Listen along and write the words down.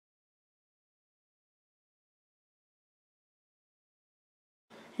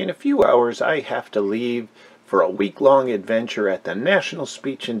In a few hours, I have to leave for a week-long adventure at the National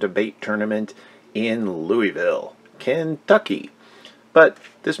Speech and Debate Tournament in Louisville, Kentucky. But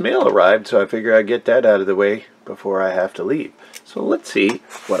this mail arrived, so I figure I'd get that out of the way before I have to leave. So let's see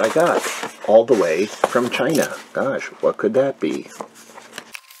what I got all the way from China. Gosh, what could that be?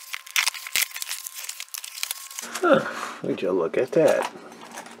 Huh, would you look at that?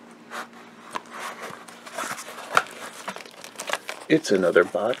 It's another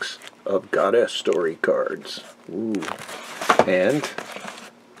box of Goddess Story cards. Ooh. And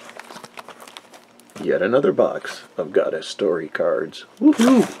yet another box of Goddess Story cards.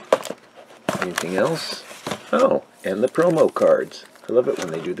 Woohoo! Anything else? Oh, and the promo cards. I love it when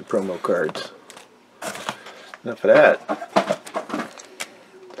they do the promo cards. Enough of that.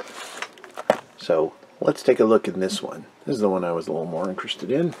 So, let's take a look in this one. This is the one I was a little more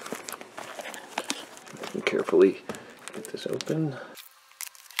interested in. Carefully get this open.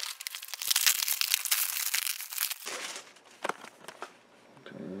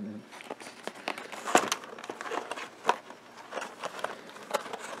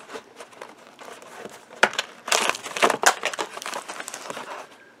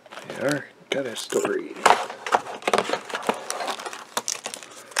 There, got a story.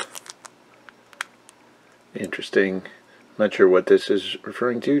 Interesting. Not sure what this is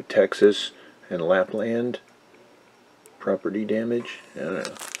referring to. Texas and Lapland property damage. I don't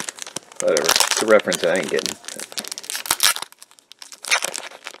know. Whatever. It's a reference I ain't getting.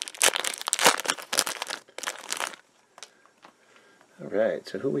 Alright,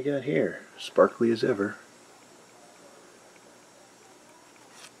 so who we got here? Sparkly as ever.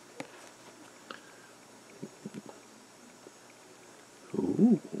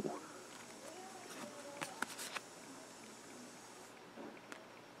 Ooh.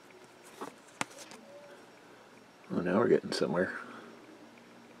 Oh, now we're getting somewhere.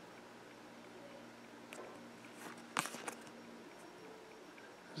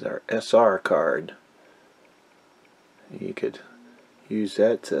 This is our SR card. You could use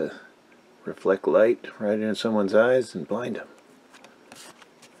that to reflect light right in someone's eyes and blind them.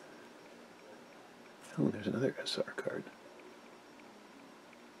 Oh, there's another SR card.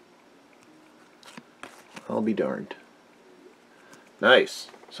 I'll be darned. Nice.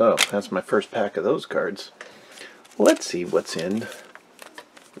 So, that's my first pack of those cards. Let's see what's in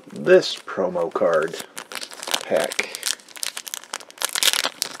this promo card pack.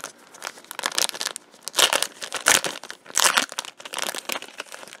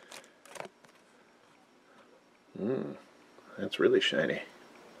 That's really shiny.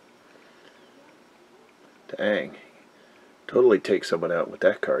 Dang. Totally take someone out with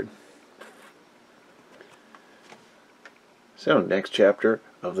that card. So, next chapter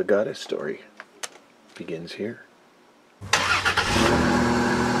of the Goddess Story begins here.